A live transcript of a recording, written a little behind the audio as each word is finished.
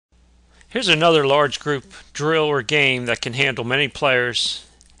Here's another large group drill or game that can handle many players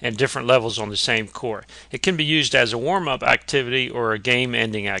and different levels on the same court. It can be used as a warm-up activity or a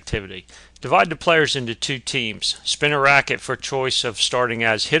game-ending activity. Divide the players into two teams. Spin a racket for choice of starting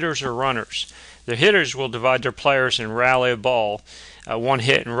as hitters or runners. The hitters will divide their players and rally a ball, one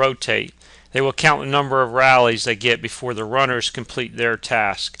hit and rotate. They will count the number of rallies they get before the runners complete their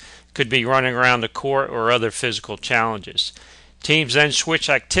task. Could be running around the court or other physical challenges. Teams then switch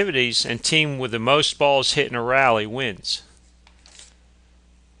activities, and team with the most balls hit in a rally wins.